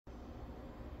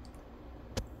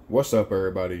What's up,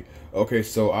 everybody? Okay,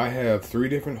 so I have three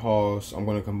different hauls. I'm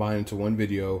going to combine into one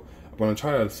video. I'm going to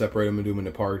try to separate them and do them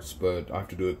into parts, but I have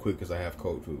to do it quick because I have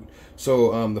cold food.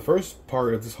 So the first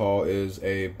part of this haul is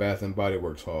a Bath and Body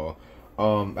Works haul.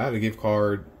 I had a gift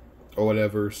card or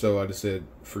whatever, so I just said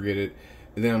forget it.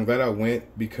 And then I'm glad I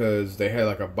went because they had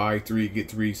like a buy three get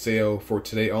three sale for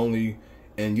today only,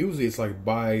 and usually it's like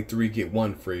buy three get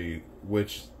one free,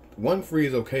 which one free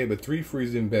is okay, but three free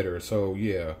is even better. So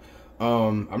yeah.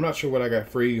 I'm not sure what I got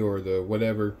free or the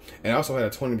whatever. And I also had a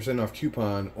 20% off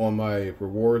coupon on my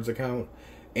rewards account.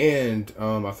 And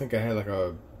I think I had like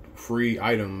a free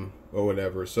item or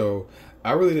whatever. So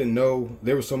I really didn't know.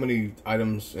 There were so many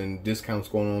items and discounts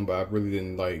going on, but I really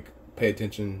didn't like pay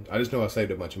attention. I just know I saved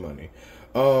a bunch of money.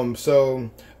 So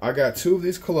I got two of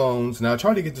these colognes. Now I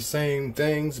tried to get the same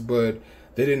things, but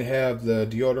they didn't have the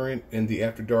deodorant and the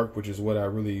After Dark, which is what I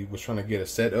really was trying to get a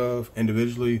set of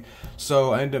individually.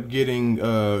 So I ended up getting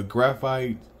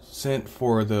graphite scent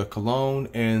for the cologne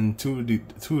and two of the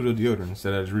deodorants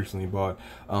that I just recently bought.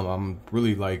 I'm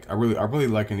really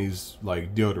liking these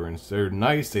like deodorants. They're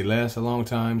nice. They last a long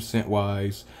time scent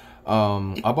wise.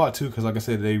 I bought two because, like I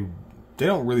said, they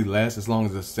don't really last as long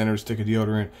as the center stick of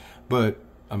deodorant, but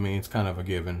I mean it's kind of a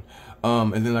given.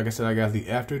 And then, like I said, I got the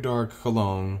After Dark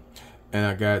cologne. And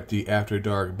I got the After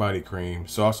Dark body cream.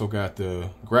 So I also got the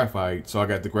graphite. So I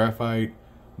got the graphite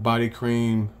body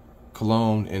cream,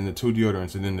 cologne, and the two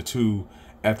deodorants, and then the two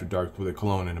After Dark with the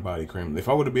cologne and the body cream. If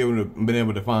I would have been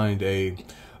able to find a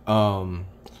deodorant,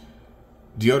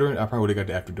 I probably would have got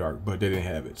the After Dark, but they didn't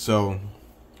have it. So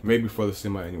maybe for the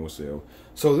semi-annual sale.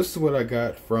 So this is what I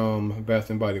got from Bath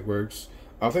and Body Works.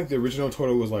 I think the original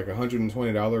total was like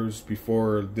 $120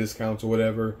 before discounts or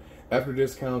whatever. After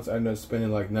discounts, I ended up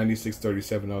spending like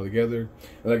 $96.37 altogether.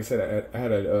 And like I said, I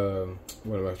had a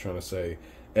what am I trying to say?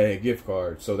 A gift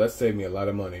card, so that saved me a lot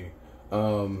of money.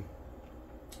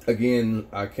 Again,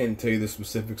 I can't tell you the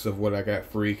specifics of what I got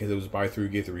free because it was buy three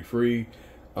get three free.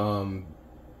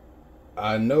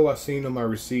 I know I seen on my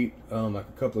receipt like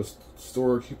a couple of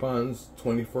store coupons,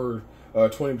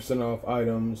 20% off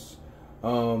items.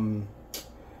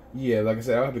 Yeah, like I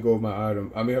said, I'll have to go over my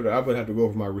item. I mean, I would have to go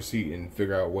over my receipt and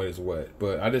figure out what is what.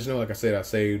 But I just know, like I said, I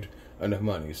saved enough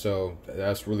money. So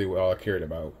that's really all I cared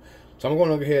about. So I'm going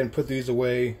to go ahead and put these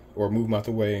away or move them out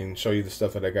the way and show you the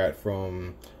stuff that I got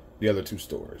from the other two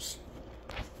stores.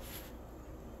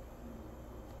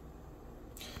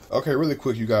 Okay, really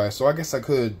quick, you guys. So I guess I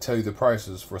could tell you the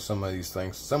prices for some of these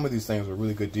things. Some of these things were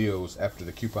really good deals after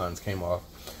the coupons came off.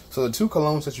 So the two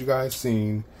colognes that you guys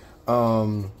seen,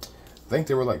 I think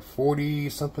they were like 40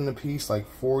 something a piece, like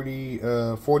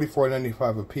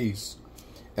 $44.95 a piece,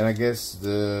 and I guess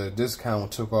the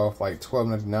discount took off like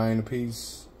 $12.99 a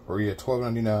piece, or yeah,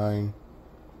 $12.99.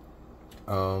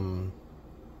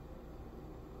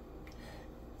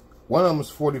 One of them was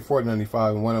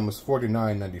 $44.95 and one of them was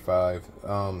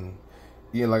 $49.95.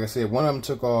 Yeah, like I said, one of them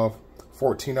took off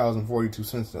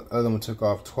 $14.42. The other one took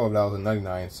off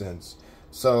 $12.99.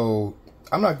 So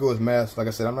I'm not good with math. Like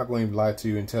I said, I'm not going to lie to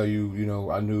you and tell you, you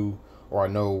know, I knew or I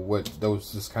know what those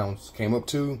discounts came up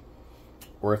to,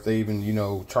 or if they even, you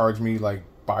know, charge me like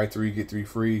buy three get three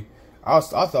free. I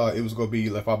thought it was going to be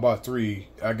if I bought three.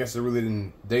 I guess it really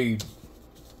didn't.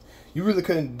 You really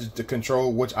couldn't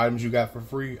control which items you got for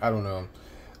free. I don't know.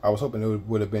 I was hoping it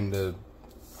would have been the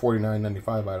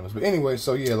 $49.95 items. But anyway,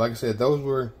 so yeah, like I said, those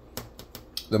were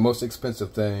the most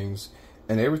expensive things,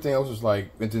 and everything else was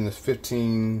like within this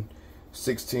 $15,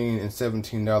 $16, and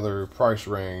 $17 price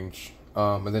range.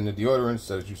 And then the deodorants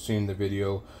that you've seen in the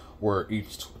video were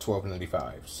each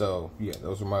 $12.95. So yeah,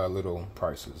 those are my little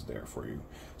prices there for you.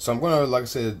 So I'm gonna, like I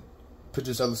said, put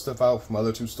this other stuff out from my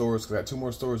other two stores, because I got two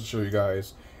more stores to show you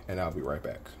guys, and I'll be right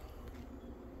back.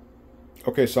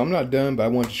 Okay, so I'm not done, but I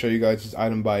wanted to show you guys this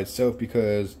item by itself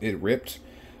because it ripped.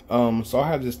 So I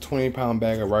have this 20-pound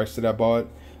bag of rice that I bought.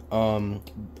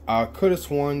 I could have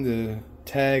sworn the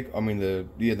tag,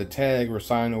 the tag or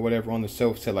sign or whatever on the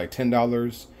shelf said like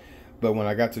 $10, but when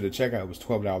I got to the checkout, it was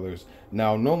 $12.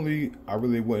 Now, normally I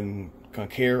really wouldn't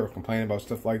care or complain about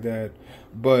stuff like that,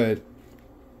 but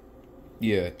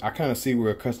yeah, I kind of see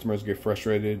where customers get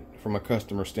frustrated from a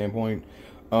customer standpoint.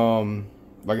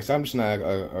 Like I said, I'm just not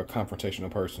a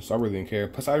confrontational person, so I really didn't care.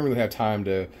 Plus, I didn't really have time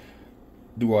to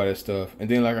do all that stuff. And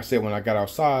then, like I said, when I got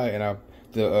outside and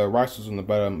the rice was on the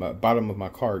bottom of my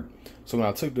cart. So when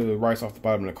I took the rice off the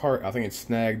bottom of the cart, I think it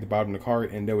snagged the bottom of the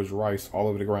cart, and there was rice all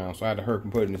over the ground. So I had to hurry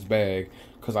and put it in this bag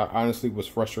because I honestly was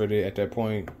frustrated at that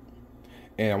point,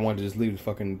 and I wanted to just leave the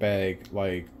fucking bag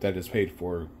like that is paid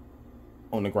for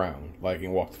on the ground, like,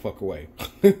 and walked the fuck away.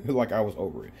 Like, I was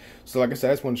over it. So, like I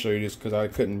said, I just want to show you this because I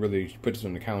couldn't really put this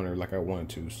on the counter like I wanted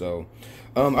to. So,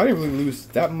 I didn't really lose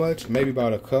that much, maybe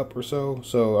about a cup or so.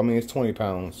 So, I mean, it's 20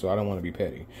 pounds, so I don't want to be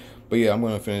petty. But yeah, I'm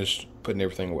going to finish putting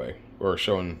everything away, or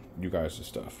showing you guys the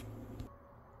stuff.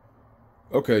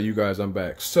 Okay, you guys, I'm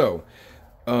back. So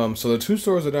the two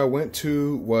stores that I went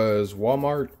to was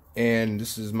Walmart, and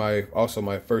this is also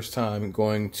my first time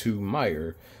going to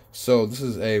Meijer. So this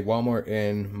is a Walmart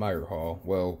and Meijer haul.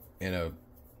 Well, in a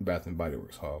Bath and Body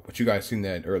Works haul, but you guys seen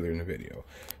that earlier in the video.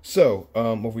 So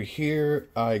over here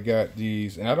I got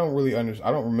these, and I don't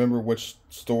remember which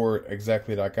store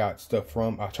exactly that I got stuff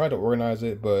from. I tried to organize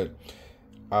it, but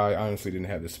I honestly didn't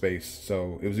have the space,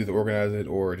 so it was either organize it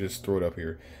or just throw it up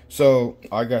here. So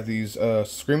I got these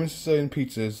Screaming Sicilian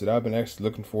pizzas that I've been actually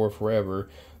looking for forever.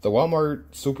 The Walmart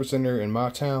Supercenter in my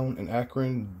town in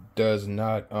Akron does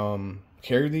not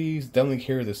carry these. They only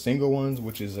carry the single ones,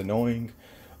 which is annoying.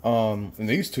 And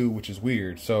these two, which is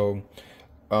weird. So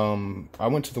I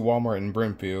went to the Walmart in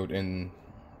Brimfield, and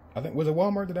I think, was it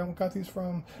Walmart that I got these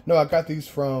from? No, I got these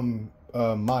from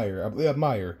Meijer. I believe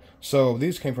Meijer. So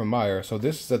these came from Meijer. So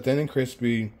this is a thin and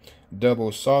crispy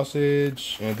double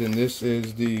sausage, and then this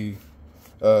is the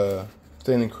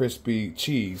thin and crispy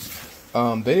cheese.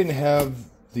 They didn't have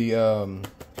the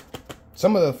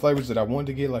some of the flavors that I wanted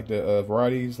to get, like the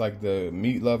varieties, like the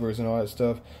meat lovers and all that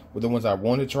stuff, were the ones I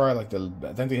wanted to try. Like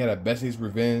I think they had a Bessie's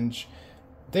Revenge.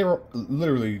 They were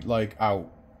literally like out.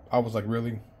 I was like,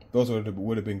 really? Those would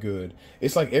have been good.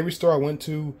 It's like every store I went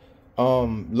to,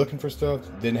 looking for stuff,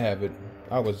 didn't have it.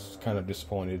 I was kind of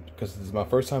disappointed because this is my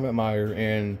first time at Meijer,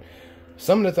 and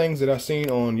some of the things that I seen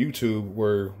on YouTube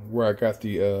were where I got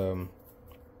the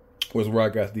what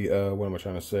am I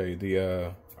trying to say?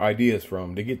 The ideas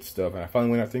from to get stuff, and I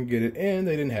finally went out there and get it, and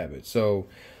they didn't have it, so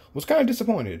was kind of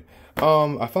disappointed.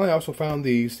 I finally also found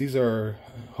these. These are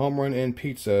Home Run Inn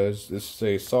pizzas. This is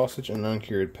a sausage and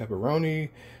uncured pepperoni.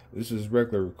 This is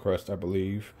regular crust, I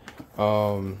believe.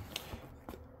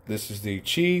 This is the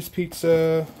cheese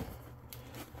pizza.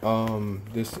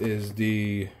 This is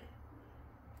the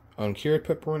uncured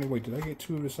pepperoni. Wait, did I get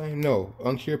two of the same? No,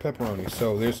 uncured pepperoni.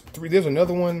 So there's three. There's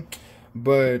another one,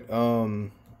 but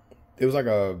it was like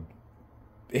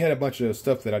it had a bunch of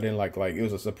stuff that I didn't like. Like, it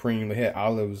was a Supreme. They had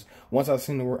olives. Once I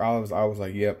seen the word olives, I was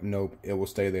like, yep, nope, it will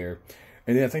stay there.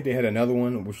 And then I think they had another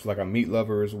one, which was like a meat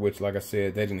lovers, which, like I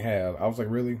said, they didn't have. I was like,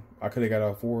 really? I could have got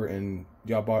all four, and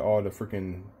y'all bought all the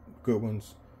freaking good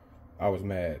ones. I was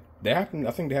mad. They happened.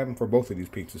 I think they happened for both of these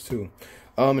pizzas too.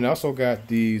 And I also got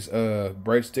these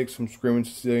breadsticks from Screaming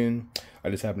Sicilian. I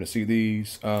just happened to see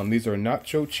these. These are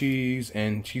nacho cheese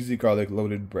and cheesy garlic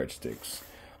loaded breadsticks.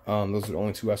 Those are the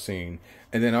only two I've seen.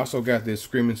 And then I also got this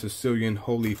Screaming Sicilian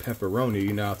holy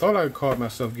pepperoni. Now, I thought I caught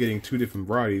myself getting two different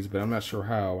varieties, but I'm not sure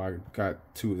how I got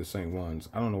two of the same ones.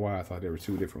 I don't know why I thought there were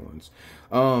two different ones.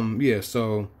 Yeah,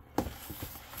 so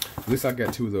at least I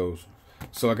got two of those.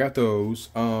 So I got those.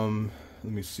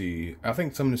 Let me see. I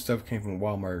think some of the stuff came from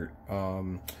Walmart.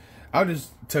 I'll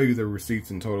just tell you the receipts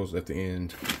and totals at the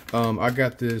end. I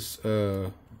got this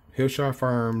Hillshire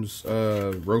Farms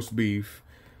roast beef.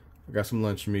 I got some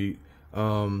lunch meat.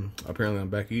 Apparently I'm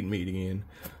back eating meat again.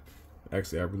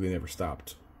 Actually, I really never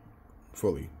stopped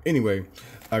fully. Anyway,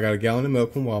 I got a gallon of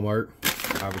milk from Walmart.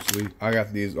 Obviously, I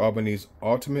got these Albanese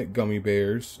Ultimate Gummy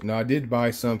Bears. Now, I did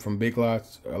buy some from Big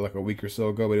Lots like a week or so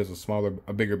ago, but it was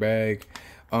a bigger bag.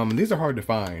 These are hard to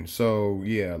find, so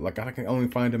yeah, like I can only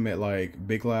find them at like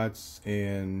Big Lots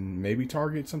and maybe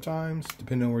Target sometimes,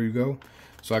 depending on where you go.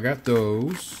 So I got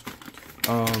those.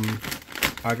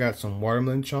 I got some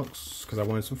watermelon chunks because I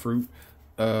wanted some fruit.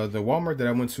 The Walmart that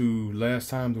I went to last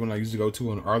time, the one I used to go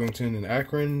to in Arlington and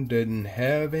Akron, didn't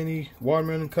have any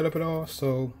watermelon cut up at all.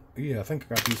 So yeah, I think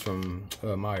I got these from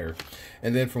Meijer.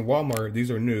 And then from Walmart,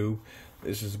 these are new.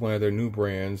 This is one of their new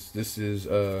brands. This is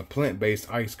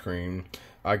plant-based ice cream.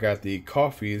 I got the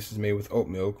coffee. This is made with oat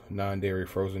milk, non-dairy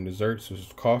frozen desserts. This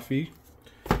is coffee.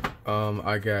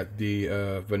 I got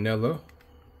the vanilla.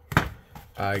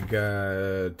 I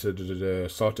got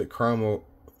salted caramel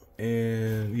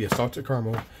and salted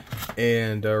caramel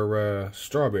and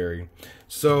strawberry.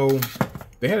 So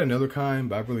they had another kind,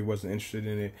 but I really wasn't interested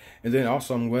in it. And then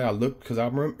also I'm glad I looked because I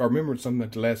remembered something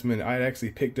at the last minute. I had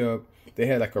actually picked up. They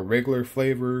had like a regular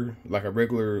flavor, like a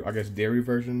regular, I guess, dairy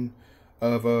version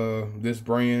of this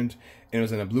brand, and it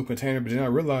was in a blue container. But then I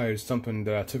realized something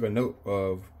that I took a note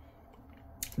of,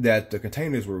 that the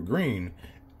containers were green.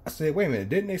 I said, wait a minute,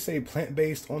 didn't they say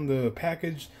plant-based on the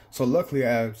package? So luckily,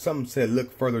 something said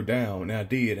look further down, and I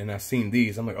did, and I seen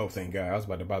these. I'm like, oh, thank God. I was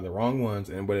about to buy the wrong ones,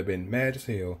 and it would have been mad as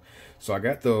hell. So I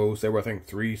got those. They were, I think,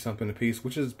 $3 something a piece,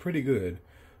 which is pretty good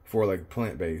for like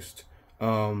plant-based.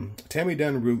 Tammy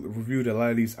Dunn reviewed a lot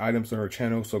of these items on her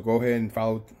channel, so go ahead and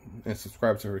follow and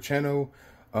subscribe to her channel.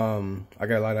 I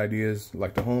got a lot of ideas,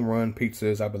 like the home run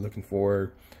pizzas I've been looking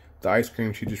for. The ice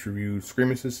cream she just reviewed,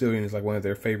 Screaming Sicilian, is like one of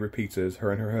their favorite pizzas,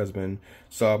 her and her husband.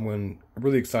 So I'm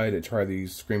really excited to try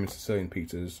these Screaming Sicilian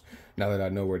pizzas now that I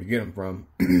know where to get them from.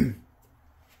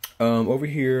 Over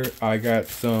here, I got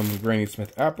some Granny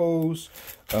Smith apples.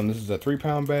 This is a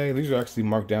 3-pound bag. These are actually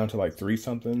marked down to like 3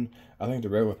 something. I think the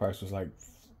regular price was like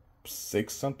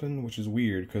 6 something, which is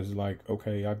weird because, like,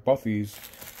 okay, I bought these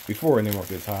before and they weren't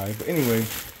this high. But anyway,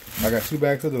 I got 2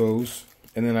 bags of those.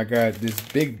 And then I got this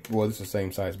big, well, this is the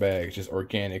same size bag. It's just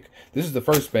organic. This is the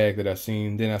first bag that I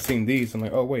seen. Then I seen these. I'm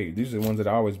like, oh, wait, these are the ones that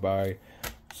I always buy.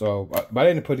 So, but I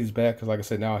didn't put these back because, like I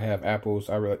said, now I have apples.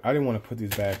 I didn't want to put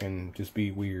these back and just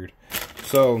be weird.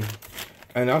 So,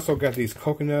 and I also got these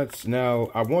coconuts. Now,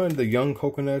 I wanted the young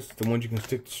coconuts, the ones you can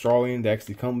stick the straw in. They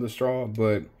actually come with a straw,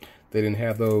 but they didn't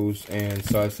have those. And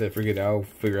so I said, forget it. I'll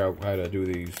figure out how to do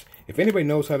these. If anybody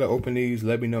knows how to open these,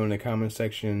 let me know in the comment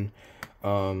section.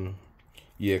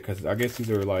 Yeah, because I guess these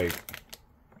are like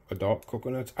adult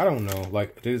coconuts. I don't know.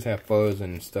 Like, they just have fuzz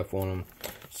and stuff on them.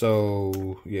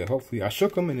 So, yeah, hopefully. I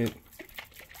shook them and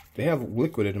they have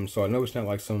liquid in them. So I know it's not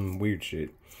like some weird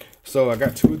shit. So I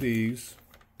got 2 of these.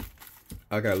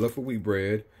 I got loaf of wheat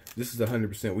bread. This is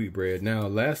 100% wheat bread. Now,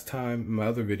 last time in my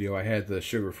other video, I had the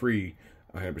sugar-free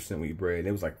 100% wheat bread.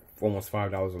 It was like almost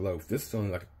 $5 a loaf. This is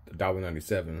only like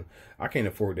 $1.97. I can't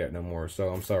afford that no more. So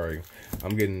I'm sorry.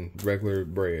 I'm getting regular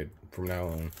bread from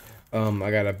now on. I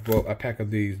got a pack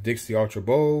of these Dixie Ultra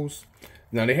bowls.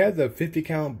 Now they had the 50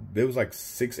 count. It was like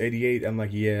 $6.88. I'm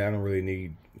like, yeah, I don't really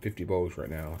need 50 bowls right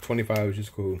now. 25 is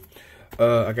just cool.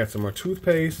 I got some more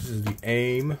toothpaste. This is the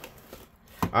AIM.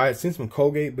 I had seen some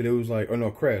Colgate, but it was like, oh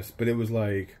no, Crest, but it was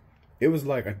like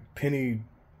a penny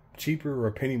cheaper or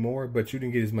a penny more, but you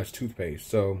didn't get as much toothpaste.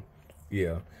 So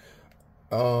yeah.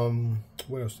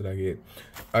 What else did I get?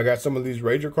 I got some of these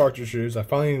Rager cartridges. I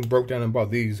finally broke down and bought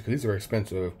these because these are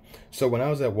expensive. So when I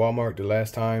was at Walmart the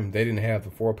last time, they didn't have the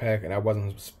 4-pack, and I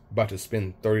wasn't about to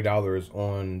spend $30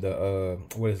 on the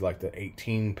what is like the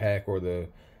 18-pack or the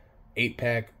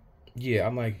 8-pack. Yeah,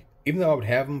 I'm like, even though I would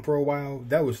have them for a while,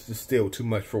 that was just still too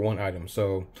much for one item.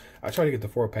 So I tried to get the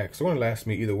 4-pack. So it's gonna last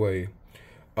me either way.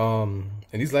 And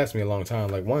these last me a long time.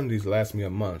 Like one of these lasts me a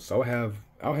month. So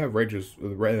I'll have razors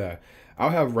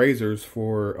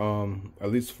for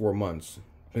at least 4 months.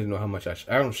 Depending on how much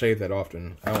I don't shave that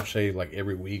often. I don't shave like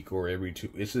every week or every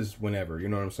 2. It's just whenever, you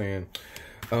know what I'm saying?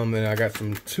 Then I got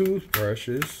some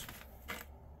toothbrushes.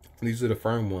 These are the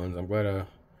firm ones. I'm glad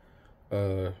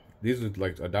these are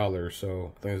like $1,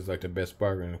 so I think it's like the best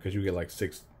bargain because you get like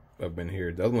 6 of them in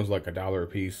here. The other one's like $1 a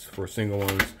piece for single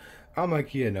ones. I'm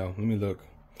like, yeah, no, let me look.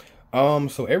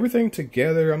 So everything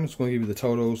together, I'm just gonna give you the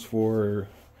totals for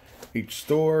each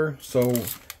store. So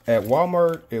at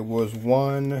Walmart, it was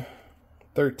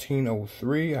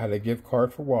 $113.03. I had a gift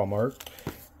card for Walmart,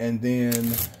 and then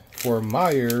for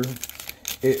Meijer,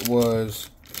 it was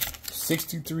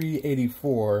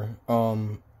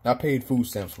 $63.84. I paid food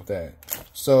stamps with that.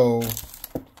 So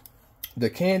the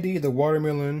candy, the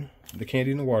watermelon, and the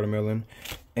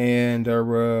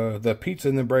pizza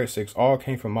and the breadsticks all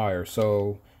came from Meijer.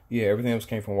 So yeah, everything else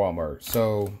came from Walmart.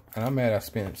 So, and I'm mad I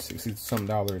spent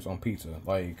 $60-something on pizza.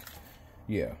 Like,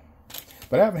 yeah.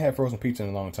 But I haven't had frozen pizza in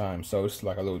a long time, so it's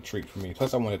like a little treat for me.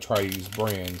 Plus, I want to try these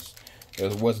brands.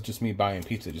 It wasn't just me buying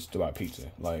pizza just to buy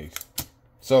pizza. Like,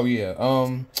 so yeah.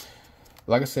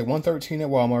 Like I said, $113 at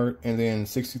Walmart, and then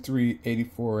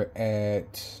 $63.84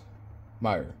 at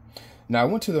Meijer. Now I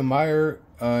went to the Meijer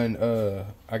on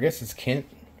I guess it's Kent,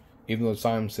 even though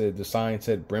the sign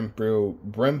said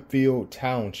Brimfield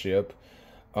Township.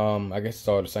 I guess it's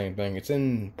all the same thing. It's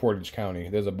in Portage County.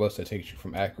 There's a bus that takes you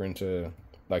from Akron to,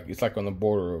 like, it's like on the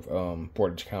border of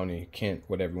Portage County, Kent,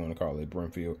 whatever you want to call it,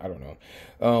 Brimfield. I don't know.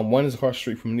 One is across the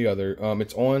street from the other.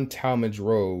 It's on Talmadge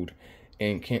Road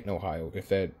in Kenton, Ohio, if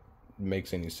that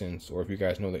makes any sense, or if you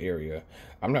guys know the area.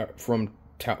 I'm not from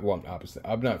well, I'm opposite.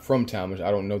 I'm not from Talmadge.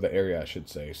 I don't know the area, I should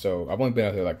say. So I've only been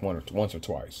out there like once or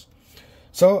twice.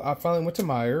 So I finally went to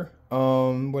Meijer.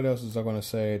 What else is I gonna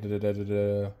say?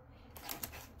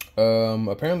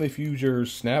 Apparently, if you use your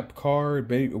Snap card,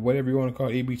 whatever you want to call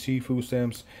it, ABT food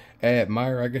stamps at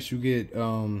Meijer, I guess you get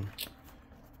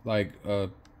like a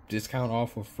discount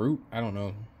off of fruit. I don't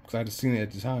know, because I had seen it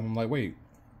at the time. I'm like, wait,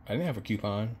 I didn't have a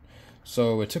coupon.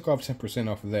 So it took off 10%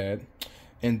 off of that.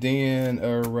 And then, yeah,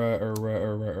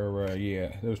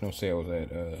 there was no sales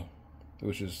at, it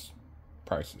was just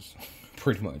prices,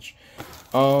 pretty much.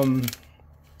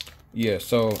 Yeah,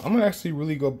 so I'm gonna actually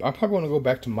really go, I'm probably gonna go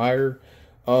back to Meijer,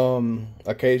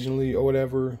 occasionally or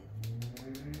whatever,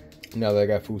 now that I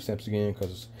got food stamps again,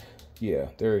 because, yeah,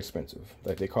 they're expensive.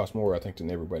 Like, they cost more, I think, than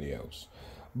everybody else.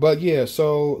 But, yeah,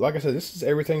 so, like I said, this is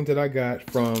everything that I got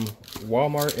from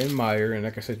Walmart and Meijer, and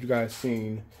like I said, you guys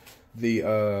seen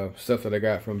the stuff that I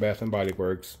got from Bath and Body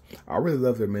Works. I really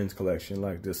love their men's collection.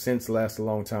 Like, the scents last a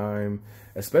long time,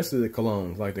 especially the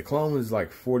colognes. Like, the cologne is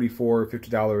like $44,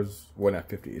 $50. Well, not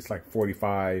 50, it's like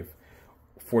 $45,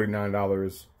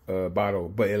 $49 a bottle,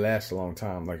 but it lasts a long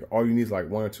time. Like, all you need is like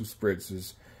 1 or 2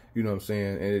 spritzes, you know what I'm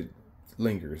saying, and it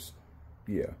lingers.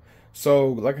 Yeah, so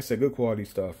like I said, good quality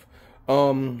stuff.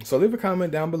 So leave a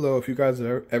comment down below if you guys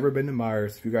have ever been to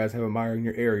Meijer's, if you guys have a Meijer in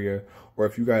your area, or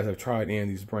if you guys have tried any of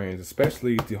these brands,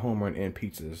 especially the home run and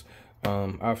pizzas.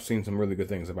 I've seen some really good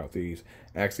things about these.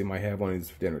 I actually might have one of these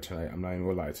for dinner tonight. I'm not even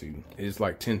gonna lie to you. It's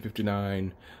like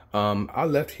 $10.59. I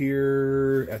left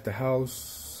here at the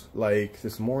house like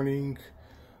this morning.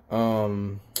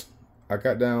 I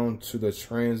got down to the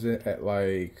transit at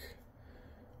like,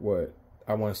 what,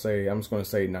 I'm just gonna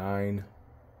say 9.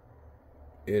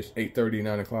 It's 8:30,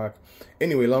 9 o'clock.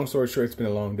 Anyway, long story short, it's been a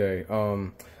long day.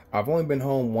 I've only been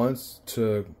home once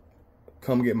to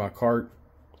come get my cart,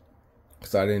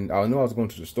 because I knew I was going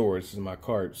to the store. This is my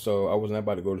cart, so I wasn't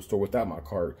about to go to the store without my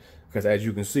cart, because as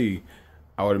you can see,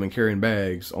 I would have been carrying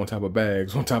bags on top of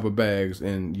bags on top of bags,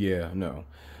 and yeah, no.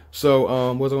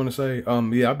 So what was I going to say?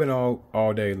 Yeah, I've been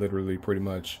all day, literally, pretty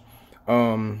much.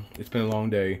 It's been a long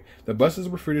day. The buses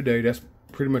were free today. That's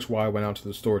pretty much why I went out to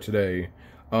the store today.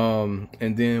 And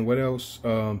then what else?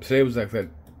 Today was like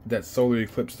that solar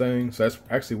eclipse thing, so that's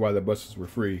actually why the buses were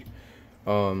free.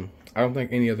 I don't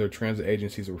think any other transit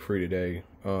agencies were free today.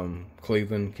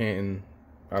 Cleveland, Canton,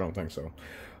 I don't think so.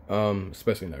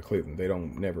 Especially not Cleveland. They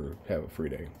don't never have a free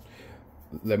day.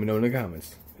 Let me know in the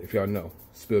comments if y'all know.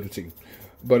 Spill the tea.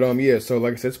 But yeah, so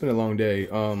like I said, it's been a long day.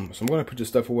 So I'm gonna put this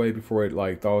stuff away before it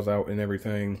like thaws out and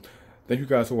everything. Thank you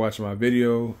guys for watching my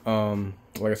video.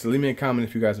 Like I said, leave me a comment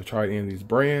if you guys have tried any of these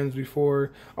brands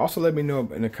before. Also, let me know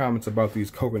in the comments about these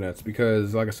coconuts,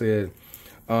 because like I said,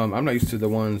 I'm not used to the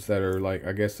ones that are like,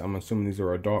 I guess I'm assuming these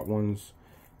are adult ones.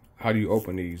 How do you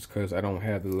open these? Because I don't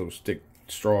have the little stick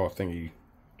straw thingy.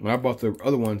 When I bought the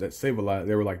other ones at Save-A-Lot,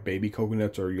 they were like baby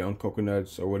coconuts or young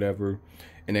coconuts or whatever,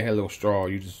 and they had a little straw.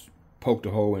 You just poked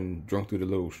a hole and drunk through the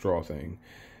little straw thing.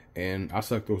 And I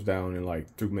sucked those down in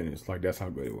like 3 minutes. Like, that's how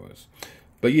good it was.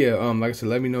 But yeah, like I said,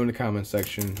 let me know in the comment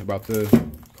section about the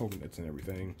coconuts and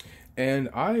everything. And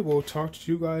I will talk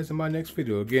to you guys in my next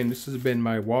video. Again, this has been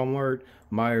my Walmart,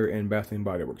 Meijer, and Bath &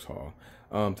 Body Works haul.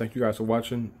 Thank you guys for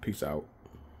watching. Peace out.